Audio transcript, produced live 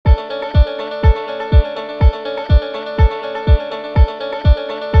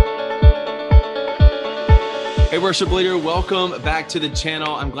worship leader, welcome back to the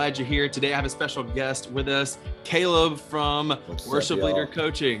channel. I'm glad you're here. Today I have a special guest with us, Caleb from Worship Leader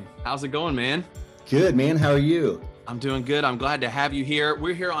Coaching. How's it going, man? Good, man. How are you? I'm doing good. I'm glad to have you here.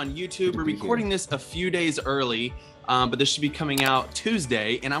 We're here on YouTube. We're recording this a few days early, but this should be coming out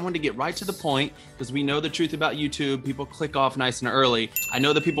Tuesday. And I wanted to get right to the point because we know the truth about YouTube. People click off nice and early. I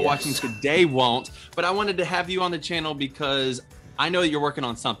know the people watching today won't, but I wanted to have you on the channel because I know that you're working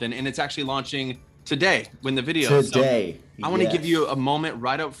on something and it's actually launching today when the video. Today. So I want to give you a moment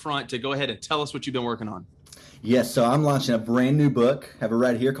right up front to go ahead and tell us what you've been working on. Yes, so I'm launching a brand new book. I have it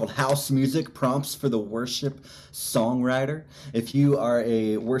right here called House Music, Prompts for the Worship Songwriter. If you are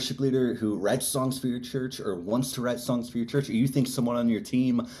a worship leader who writes songs for your church or wants to write songs for your church, or you think someone on your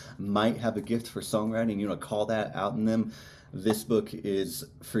team might have a gift for songwriting, you want to call that out in them, this book is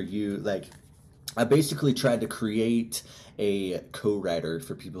for you. Like, I basically tried to create a co-writer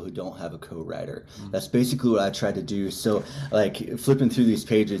for people who don't have a co-writer. That's basically what I tried to do. So like flipping through these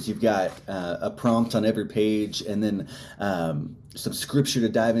pages, you've got a prompt on every page and then some scripture to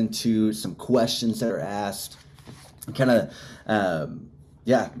dive into, some questions that are asked, kind of, I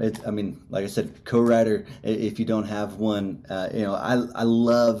mean, like I said, co-writer, if you don't have one, I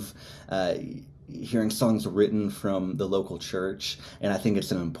love hearing songs written from the local church, and I think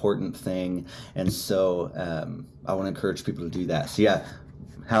it's an important thing, and so I want to encourage people to do that. So yeah,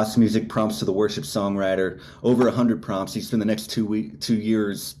 House Music, Prompts to the Worship Songwriter, over 100 prompts. You spend the next 2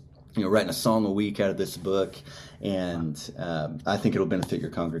 years writing a song a week out of this book, and I think it'll benefit your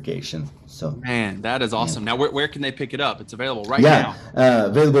congregation. So man, that is awesome. Now where can they pick it up? It's available right now.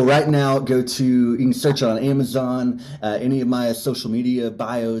 Available right now. You can search it on Amazon, any of my social media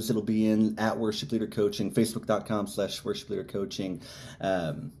bios, it'll be in at Worship Leader Coaching, facebook.com/Worship Leader Coaching.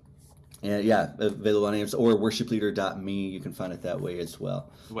 And yeah, available on Amazon or worshipleader.me. You can find it that way as well.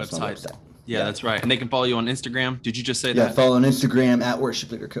 The website. Yeah, that's right. And they can follow you on Instagram. Did you just say that? Yeah, follow on Instagram at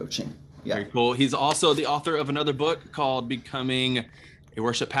Worship Leader Coaching. Yeah. Very cool. He's also the author of another book called Becoming a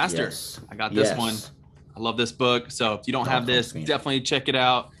Worship Pastor. Yes. I got this one. I love this book. So if you don't have this, definitely check it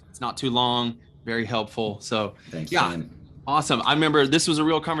out. It's not too long, very helpful. So thanks, yeah, man. Awesome. I remember this was a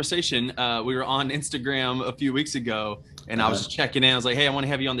real conversation. We were on Instagram a few weeks ago and I was just checking in. I was like, hey, I want to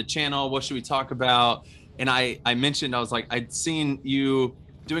have you on the channel. What should we talk about? And I mentioned, I was like, I'd seen you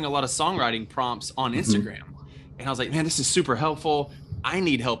doing a lot of songwriting prompts on Instagram. And I was like, man, this is super helpful. I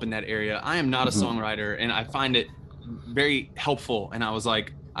need help in that area. I am not a songwriter and I find it very helpful. And I was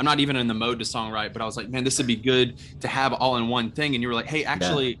like, I'm not even in the mode to songwrite, but I was like, man, this would be good to have all in one thing. And you were like, hey,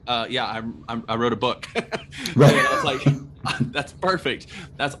 actually, I wrote a book. Right. And I was like, that's perfect.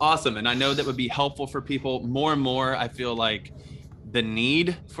 That's awesome. And I know that would be helpful for people more and more. I feel like the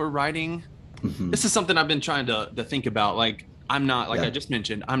need for writing, this is something I've been trying to think about. Like, I'm not, like I just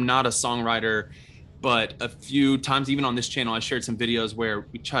mentioned, I'm not a songwriter, but a few times, even on this channel, I shared some videos where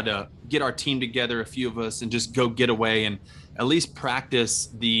we try to get our team together, a few of us, and just go get away and at least practice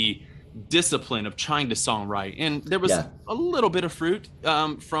the discipline of trying to songwrite. And there was a little bit of fruit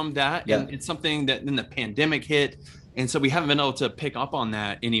from that. And it's something that then the pandemic hit. And so we haven't been able to pick up on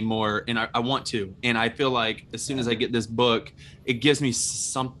that anymore. And I want to. And I feel like as soon as I get this book, it gives me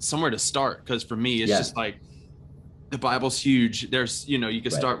somewhere to start. Because for me, it's just like, the Bible's huge. There's, you can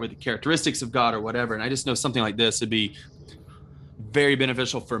start with the characteristics of God or whatever. And I just know something like this would be very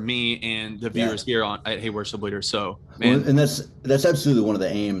beneficial for me and the viewers here at Hey Worship Leader. So, man. Well, and that's absolutely one of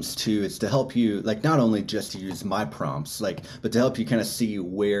the aims too, is to help you, like, not only just to use my prompts, like, but to help you kind of see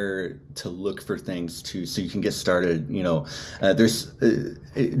where to look for things too, so you can get started. There's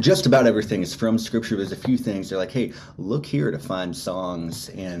just about everything is from Scripture. There's a few things they're like, hey, look here to find songs,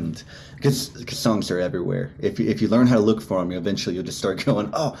 and because songs are everywhere. If you learn how to look for them, eventually you'll just start going,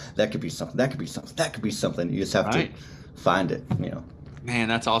 oh, that could be something, that could be something, that could be something. You just have to find it. Man,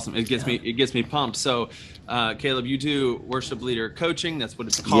 that's awesome. It gets me pumped. So Caleb, you do worship leader coaching. That's what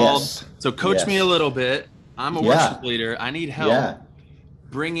it's called. So coach me a little bit. I'm a worship leader. I need help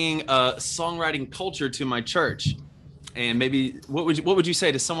bringing a songwriting culture to my church. And maybe what would you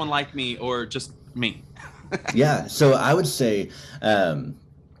say to someone like me or just me? So I would say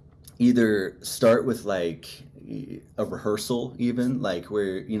either start with like a rehearsal, even like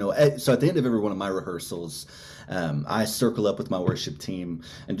where, so at the end of every one of my rehearsals, I circle up with my worship team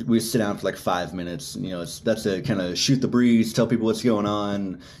and we sit down for like 5 minutes. That's a kind of shoot the breeze, tell people what's going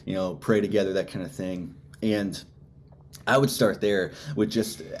on, pray together, that kind of thing. And I would start there with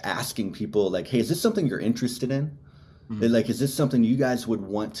just asking people like, hey, is this something you're interested in? Like, is this something you guys would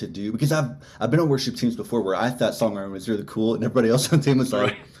want to do? Because I've been on worship teams before where I thought songwriting was really cool and everybody else on the team was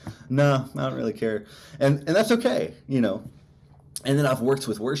like, no, I don't really care. And that's okay, And then I've worked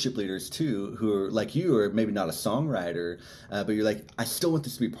with worship leaders too, who are like you, or maybe not a songwriter, but you're like, I still want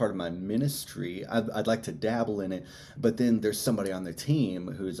this to be part of my ministry. I'd like to dabble in it. But then there's somebody on the team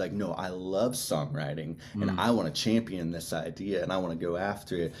who's like, no, I love songwriting and Mm. I want to champion this idea and I want to go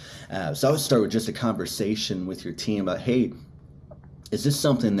after it. So I would start with just a conversation with your team about, hey, is this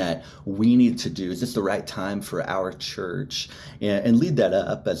something that we need to do? Is this the right time for our church? And lead that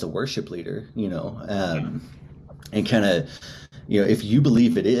up as a worship leader, and kind of, if you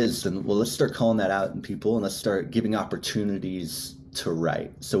believe it is, then well, let's start calling that out in people and let's start giving opportunities to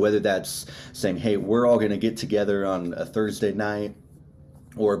write. So whether that's saying, hey, we're all going to get together on a Thursday night,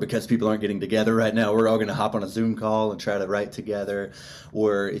 or because people aren't getting together right now, we're all going to hop on a Zoom call and try to write together.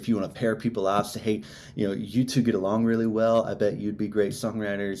 Or if you want to pair people off, say, hey, you two get along really well. I bet you'd be great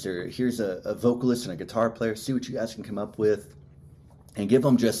songwriters. Or here's a vocalist and a guitar player. See what you guys can come up with. And give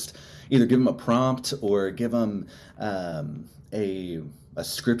them either give them a prompt or give them a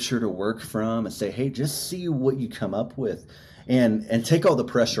scripture to work from and say, hey, just see what you come up with. And take all the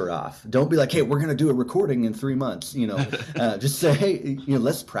pressure off. Don't be like, hey, we're going to do a recording in 3 months. Just say, hey,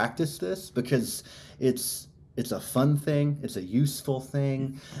 let's practice this because it's a fun thing. It's a useful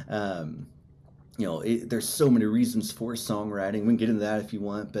thing. There's so many reasons for songwriting. We can get into that if you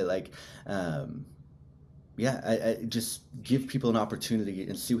want, but I just give people an opportunity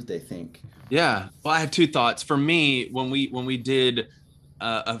and see what they think. Yeah. Well, I have two thoughts. For me, when we did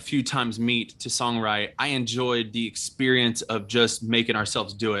a few times meet to songwrite, I enjoyed the experience of just making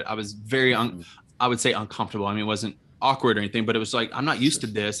ourselves do it. I was very, I would say uncomfortable. I mean, it wasn't awkward or anything, but it was like, I'm not used to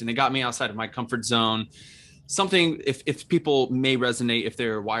this. And it got me outside of my comfort zone. Something, if people may resonate, if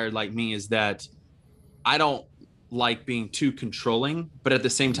they're wired like me, is that I don't like being too controlling, but at the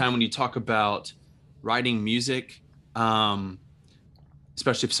same time, when you talk about writing music,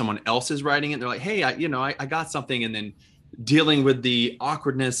 especially if someone else is writing it, they're like, hey, I got something. And then dealing with the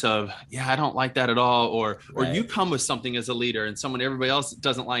awkwardness of, I don't like that at all. Or you come with something as a leader and everybody else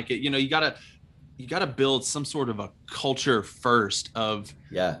doesn't like it. You gotta build some sort of a culture first of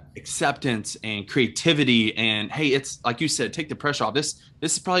acceptance and creativity. And hey, it's like you said, take the pressure off. This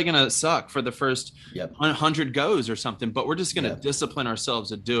is probably going to suck for the first 100 goes or something, but we're just going to discipline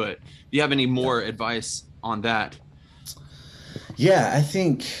ourselves to do it. Do you have any more advice on that? Yeah, I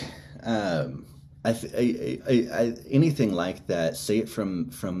think, anything like that, say it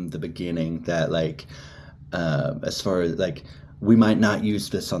from the beginning that as far as we might not use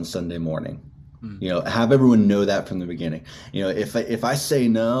this on Sunday morning. Have everyone know that from the beginning. If I say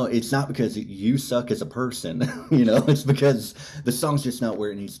no, it's not because you suck as a person. It's because the song's just not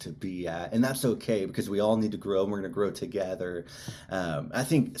where it needs to be at, and that's okay because we all need to grow and we're going to grow together. I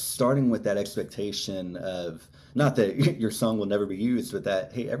think starting with that expectation of not that your song will never be used, but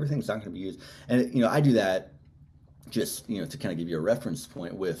that hey, everything's not going to be used, and I do that just to kind of give you a reference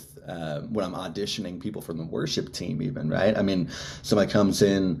point with when I'm auditioning people from the worship team, even, right? I mean, somebody comes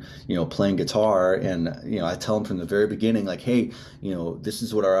in playing guitar, and I tell them from the very beginning, like, hey, this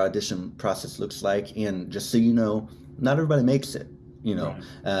is what our audition process looks like, and just so you know, not everybody makes it,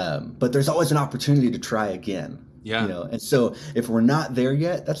 but there's always an opportunity to try again. And so if we're not there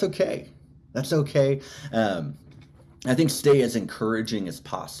yet, that's okay. I think stay as encouraging as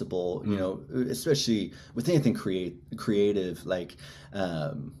possible, especially with anything creative,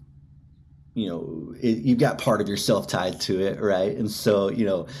 you've got part of yourself tied to it, right? And so, you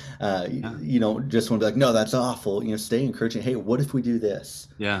don't just want to be like, no, that's awful. Stay encouraging. Hey, what if we do this?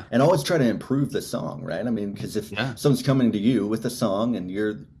 Yeah. And always try to improve the song, right? I mean, because if someone's coming to you with a song and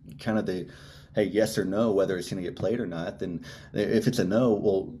you're kind of the, hey, yes or no, whether it's going to get played or not, then if it's a no,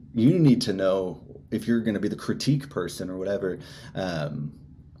 well, you need to know if you're going to be the critique person or whatever,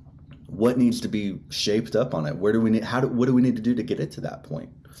 what needs to be shaped up on it? What do we need to do to get it to that point?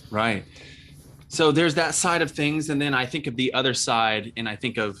 Right. So there's that side of things. And then I think of the other side, and I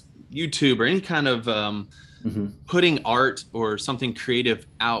think of YouTube or any kind of putting art or something creative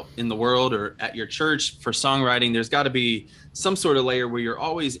out in the world or at your church for songwriting. There's got to be some sort of layer where you're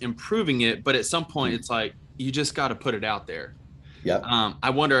always improving it, but at some point it's like you just got to put it out there.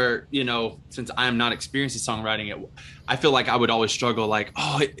 I wonder, since I'm not experienced in songwriting, I feel like I would always struggle. Like,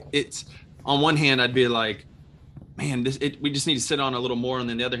 it's on one hand, I'd be like, man, we just need to sit on a little more. And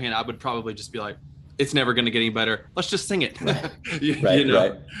then the other hand, I would probably just be like, it's never going to get any better. Let's just sing it.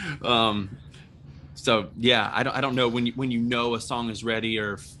 Right. So yeah, I don't know when a song is ready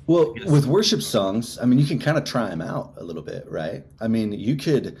or. Well, with worship songs, I mean, you can kind of try them out a little bit, right? I mean, you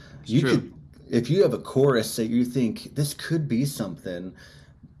could, if you have a chorus that you think this could be something,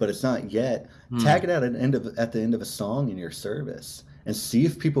 but it's not yet, tag it out at the end of a song in your service and see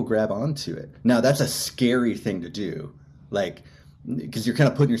if people grab onto it. Now, that's a scary thing to do. Like, because you're kind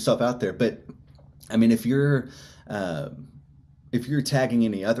of putting yourself out there. But I mean, uh, if you're tagging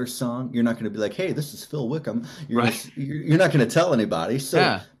any other song, you're not going to be like, "Hey, this is Phil Wickham." Right. You're not going to tell anybody. So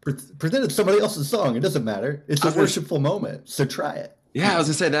Yeah. pretend it's somebody else's song. It doesn't matter. It's I a was gonna, worshipful moment. So try it. yeah, I was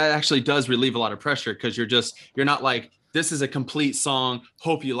gonna say that actually does relieve a lot of pressure because you're not like, this is a complete song.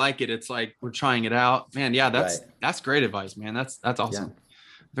 Hope you like it. It's like we're trying it out. Man, yeah, Right. that's great advice, man. That's Yeah. awesome.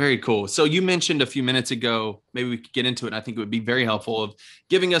 Very cool. So you mentioned a few minutes ago, maybe we could get into it. And I think it would be very helpful of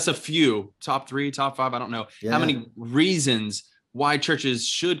giving us a few top three, top five. I don't know how Yeah. many reasons why churches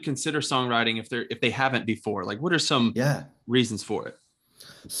should consider songwriting if they haven't before. Like, what are some Yeah. reasons for it?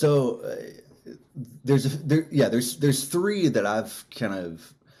 So there's three that I've kind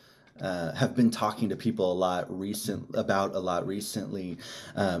of have been talking to people a lot recently.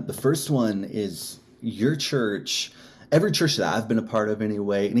 The first one is your church. Every church that I've been a part of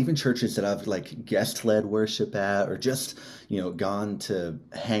anyway, and even churches that I've like guest led worship at or just, gone to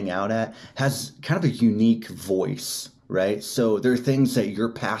hang out at, has kind of a unique voice, right? So there are things that your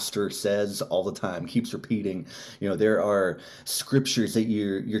pastor says all the time, keeps repeating. There are scriptures that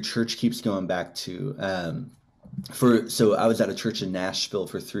your church keeps going back to. So I was at a church in Nashville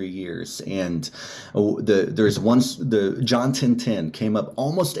for 3 years, and the John 10:10 came up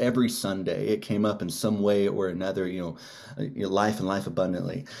almost every Sunday. It came up in some way or another, life and life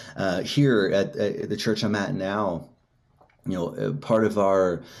abundantly. Here at the church I'm at now, part of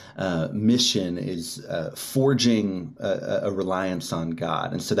our mission is forging a reliance on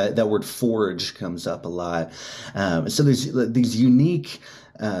God, and so that word "forge" comes up a lot. So there's these unique.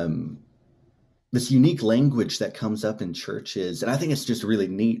 This unique language that comes up in churches, and I think it's just really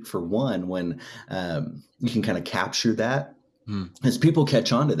neat for one when you can kind of capture that. Hmm. As people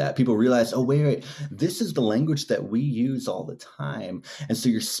catch on to that, people realize, oh, wait, this is the language that we use all the time. And so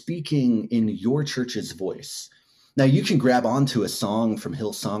you're speaking in your church's voice. Now you can grab onto a song from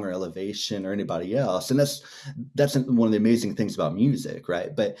Hillsong or Elevation or anybody else, and that's one of the amazing things about music,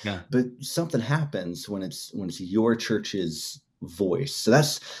 right? But Yeah. but something happens when it's your church's voice. So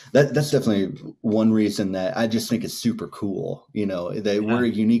that's definitely one reason that I just think is super cool. That we're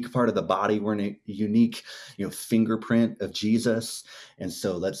Yeah. a unique part of the body. We're a unique, fingerprint of Jesus, and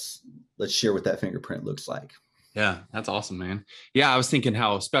so let's share what that fingerprint looks like. Yeah, that's awesome, man. Yeah, I was thinking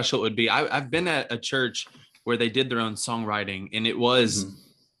how special it would be. I've been at a church where they did their own songwriting, and it was Hmm.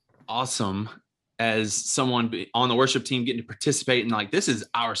 awesome as someone on the worship team getting to participate and like, this is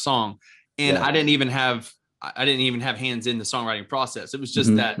our song. And Yeah. I didn't even have hands in the songwriting process. It was just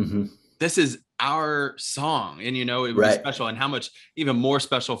Hmm. that Hmm. this is our song. And it would be Right. special, and how much even more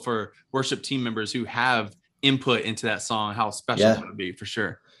special for worship team members who have input into that song, how special that Yeah. would be for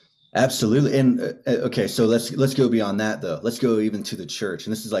sure. Absolutely. And okay, so let's go beyond that though. Let's go even to the church.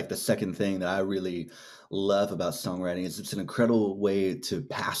 And this is like the second thing that I really love about songwriting is it's an incredible way to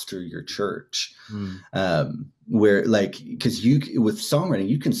pastor your church. Mm. Where like because you with songwriting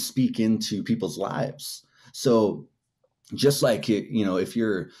you can speak into people's lives. So just like if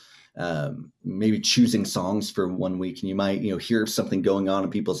you're maybe choosing songs for one week and you might hear something going on in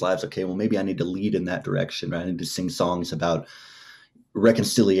people's lives. Okay, well maybe I need to lead in that direction, right? I need to sing songs about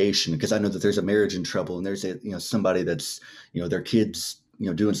reconciliation because I know that there's a marriage in trouble and there's somebody that's their kids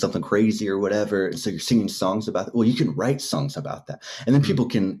doing something crazy or whatever, and so you're singing songs about it. Well, you can write songs about that, and then people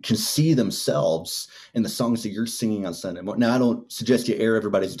can see themselves in the songs that you're singing on Sunday morning. Now I don't suggest you air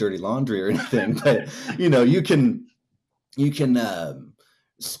everybody's dirty laundry or anything, but you can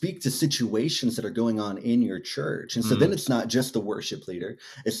speak to situations that are going on in your church. And so then Mm. it's not just the worship leader,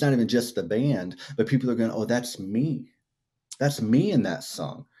 it's not even just the band, but people are going, oh, that's me in that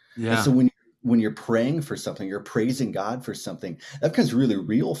song. And Yeah. so when you're praying for something, you're praising God for something, that becomes really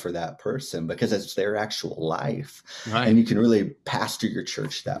real for that person because it's their actual life. And Right. you can really pastor your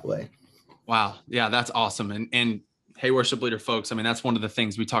church that way. Wow. Yeah, that's awesome. And hey, worship leader folks, I mean, that's one of the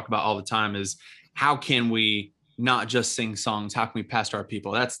things we talk about all the time is how can we not just sing songs? How can we pastor our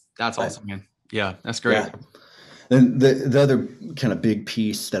people? That's Right. awesome, man. Yeah, that's great. Yeah. And the other kind of big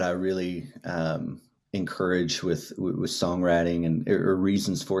piece that I really encourage with songwriting and or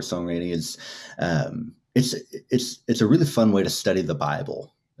reasons for songwriting is it's a really fun way to study the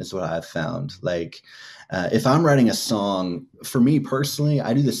Bible. Is what I've found. Like if I'm writing a song, for me personally,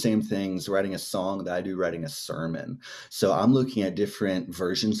 I do the same things writing a song that I do writing a sermon. So I'm looking at different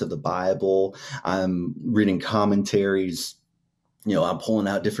versions of the Bible. I'm reading commentaries I'm pulling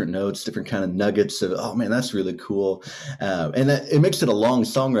out different notes, different kind of nuggets of, oh man, that's really cool. And it makes it a long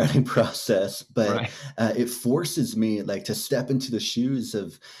songwriting process, but Right. it forces me like to step into the shoes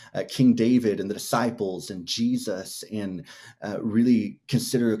of King David and the disciples and Jesus, and really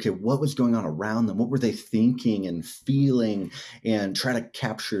consider, okay, what was going on around them? What were they thinking and feeling, and try to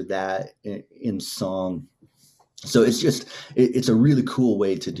capture that in song. So it's a really cool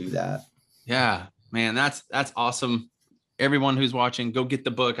way to do that. Yeah, man, that's awesome. Everyone who's watching, go get the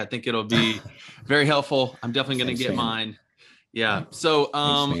book. I think it'll be very helpful. I'm definitely going to Thanks, get man. mine. Yeah. So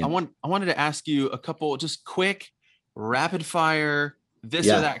Thanks, man. I wanted to ask you a couple just quick rapid fire this or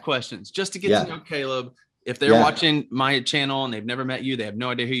Yeah. that questions just to get to Yeah. know Caleb. If they're Yeah. watching my channel and they've never met you, they have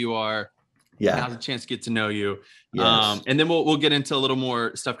no idea who you are. Yeah. Now's a chance to get to know you. Yes. And then we'll get into a little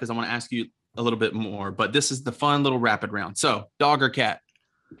more stuff because I want to ask you a little bit more. But this is the fun little rapid round. So, dog or cat?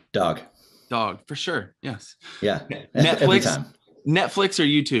 Dog. Dog, for sure. Yes. Yeah. Every Netflix, time. Netflix or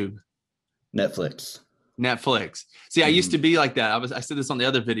YouTube? Netflix. Netflix. See, I used to be like that. I said this on the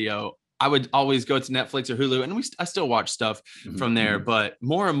other video. I would always go to Netflix or Hulu, and I still watch stuff from there. Mm-hmm. But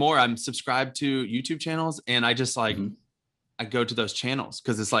more and more, I'm subscribed to YouTube channels, and I just like Mm-hmm. I go to those channels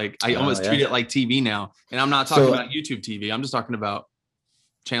because it's like I Oh, almost yeah. treat it like TV now. And I'm not talking about YouTube TV. I'm just talking about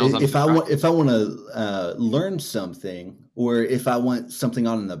channels I'm subscribed. If I want to learn something, or if I want something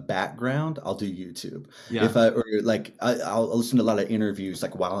on in the background, I'll do YouTube. Yeah. I'll listen to a lot of interviews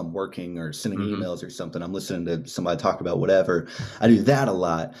like while I'm working or sending Mhm. emails or something. I'm listening to somebody talk about whatever. I do that a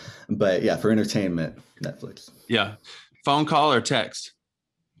lot. But yeah, for entertainment, Netflix. Yeah. Phone call or text?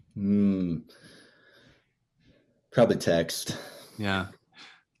 Probably text. Yeah.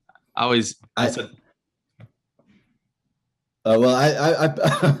 I said, Well,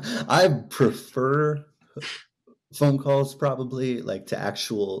 I prefer phone calls, probably, like,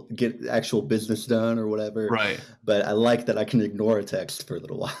 to get actual business done or whatever. right. But I like that I can ignore a text for a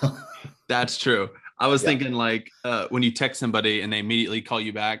little while. That's true. I was Yeah. thinking like when you text somebody and they immediately call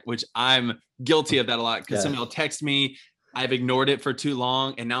you back, which I'm guilty of that a lot because Yeah. somebody will text me, I've ignored it for too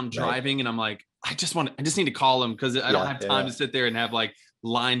long, and now I'm Right. driving and I'm like, I just need to call them because I don't have time to sit there and have like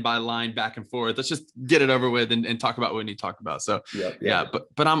line by line back and forth. Let's just get it over with and talk about what we need to talk about. So Yep. yeah,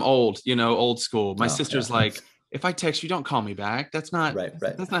 but I'm old, old school. My Oh, sister's yeah. like, if I text you, don't call me back. That's not Right.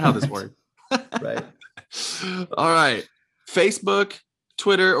 that's not how this works. Right. All right. Facebook,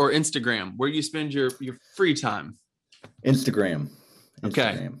 Twitter, or Instagram? Where you spend your free time? Instagram.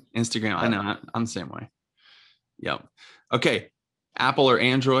 Okay. Instagram. I know. I'm the same way. Yep. Okay. Apple or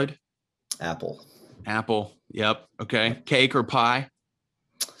Android? Apple. Apple. Yep. Okay. Cake or pie?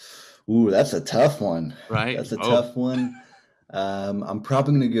 Ooh, that's a tough one. Right. That's a tough one. I'm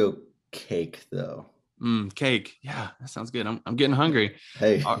probably gonna go cake though. Cake. Yeah, that sounds good. I'm getting hungry.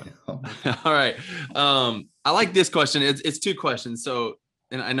 Hey. All right. I like this question. It's two questions. So,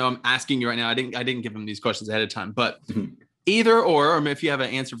 and I know I'm asking you right now. I didn't give them these questions ahead of time, but either or if you have an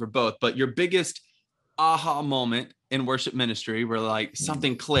answer for both, but your biggest aha moment in worship ministry where like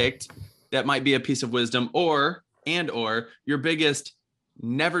something clicked that might be a piece of wisdom, or your biggest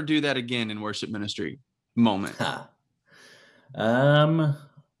never do that again in worship ministry moment.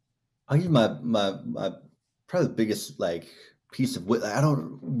 I'll use my probably the biggest like piece of I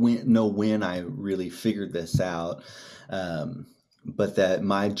don't know when I really figured this out, but that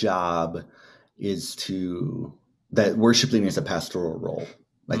my job is that worship leading is a pastoral role.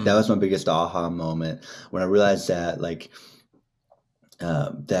 Like that was my biggest aha moment when I realized that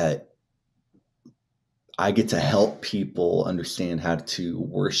that I get to help people understand how to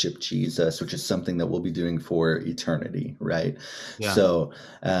worship Jesus, which is something that we'll be doing for eternity, right? Yeah. So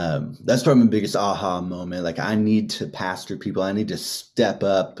that's probably my biggest aha moment. Like I need to pastor people. I need to step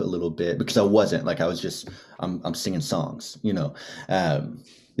up a little bit because I wasn't. Like I was just I'm singing songs,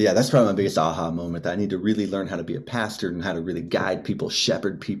 Yeah, that's probably my biggest aha moment. That I need to really learn how to be a pastor and how to really guide people,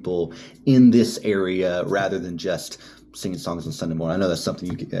 shepherd people in this area rather than just singing songs on Sunday morning. I know that's something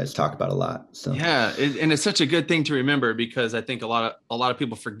you guys talk about a lot. So yeah, and it's such a good thing to remember because I think a lot of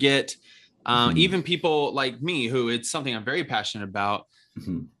people forget, even people like me, who it's something I'm very passionate about,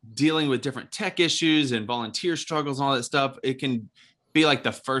 dealing with different tech issues and volunteer struggles and all that stuff. It can be like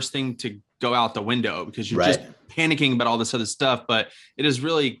the first thing to go out the window because you're just panicking about all this other stuff. But it has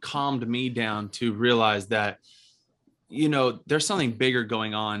really calmed me down to realize that there's something bigger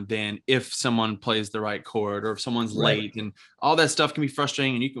going on than if someone plays the right chord or if someone's late, and all that stuff can be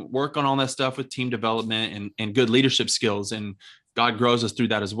frustrating, and you can work on all that stuff with team development and good leadership skills, and God grows us through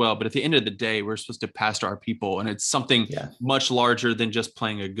that as well. But at the end of the day, we're supposed to pastor our people, and it's something much larger than just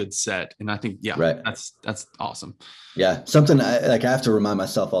playing a good set. And I think, that's awesome. Yeah. Something I have to remind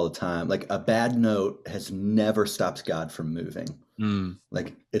myself all the time, like a bad note has never stopped God from moving.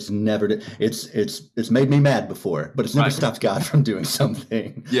 Like it's never, it's made me mad before, but it's never stopped God from doing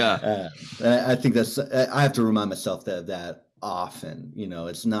something. Yeah. And I think I have to remind myself that often, you know,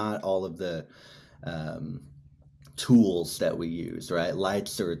 it's not all of the tools that we use, right?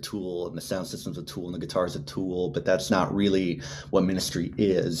 Lights are a tool, and the sound system's a tool, and the guitar's a tool, but that's not really what ministry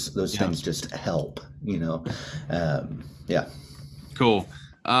is. Those things just help, you know? Yeah. Cool.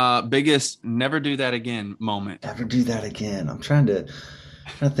 Biggest never do that again moment. Never do that again. I'm trying to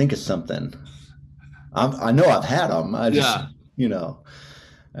think of something. I know I've had them. I just, you know,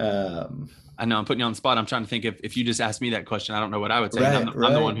 I know I'm putting you on the spot. I'm trying to think if you just asked me that question, I don't know what I would say. I'm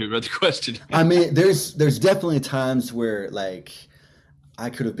the one who wrote the question. I mean, there's definitely times where like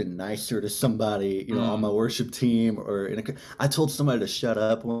I could have been nicer to somebody, you know, on my worship team, or I told somebody to shut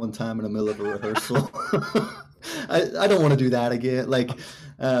up one time in the middle of a rehearsal. I don't want to do that again. Like,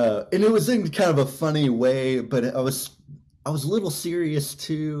 and it was in kind of a funny way, but I was a little serious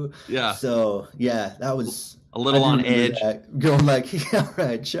too. Yeah. So yeah, that was a little on edge, going like, yeah,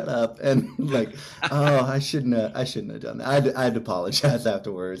 right, shut up, and like, oh, I shouldn't have done that. I had to apologize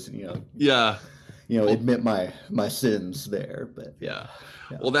afterwards, and admit my sins there. But yeah.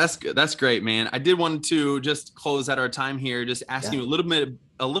 Well, that's good. That's great, man. I did want to just close out our time here, just asking you a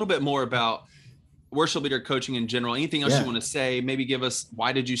little bit more about worship leader coaching in general. Anything else you want to say? Maybe give us,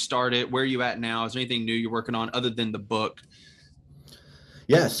 why did you start it? Where are you at now? Is there anything new you're working on other than the book?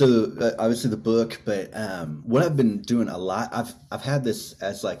 Yeah, so obviously the book, but what I've been doing a lot, I've had this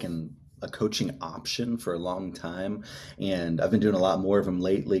as like a coaching option for a long time, and I've been doing a lot more of them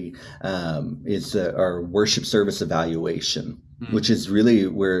lately, is our worship service evaluation, which is really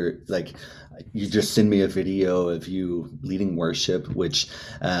where like you just send me a video of you leading worship, which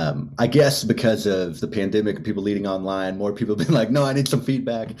I guess because of the pandemic, people leading online, more people have been like, no, I need some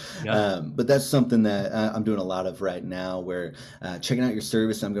feedback. But that's something that I'm doing a lot of right now, where checking out your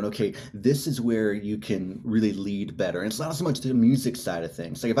service, I'm going, okay, this is where you can really lead better. And it's not so much the music side of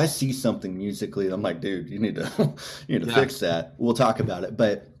things. Like if I see something musically, I'm like, dude, you need to fix that. We'll talk about it.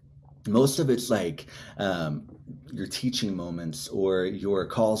 But most of it's like your teaching moments, or your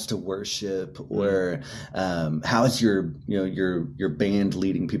calls to worship, or how's your band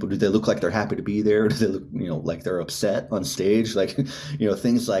leading people? Do they look like they're happy to be there? Do they look like they're upset on stage? Like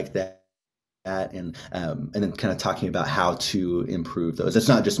things like that. And then kind of talking about how to improve those. It's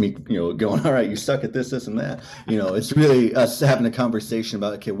not just me going, all right, you suck at this and that. It's really us having a conversation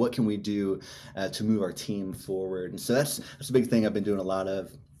about, okay, what can we do to move our team forward? And so that's a big thing I've been doing a lot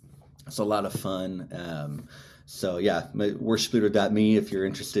of. It's a lot of fun. So yeah, worshipleader.me if you're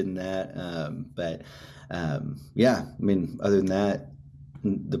interested in that. Yeah, I mean, other than that,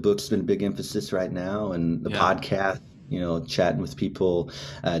 the book's been a big emphasis right now, and the podcast, chatting with people,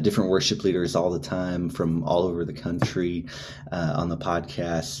 different worship leaders all the time from all over the country on the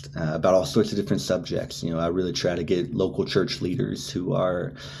podcast about all sorts of different subjects. I really try to get local church leaders who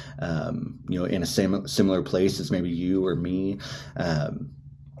are, in a similar place as maybe you or me,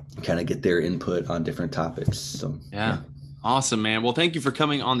 kind of get their input on different topics. So yeah. Awesome, man. Well, thank you for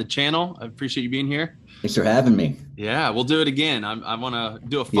coming on the channel. I appreciate you being here. Thanks for having me. Yeah, we'll do it again. I want to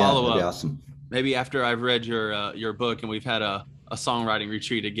do a follow-up. That'd be awesome. Maybe after I've read your book and we've had a songwriting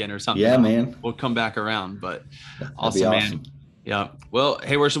retreat again or something. Yeah, man. We'll come back around. But awesome, man. Yeah. Well,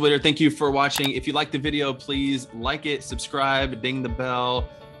 hey, worship leader, thank you for watching. If you like the video, please like it, subscribe, ding the bell,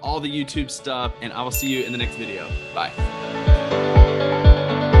 all the YouTube stuff, and I will see you in the next video. Bye.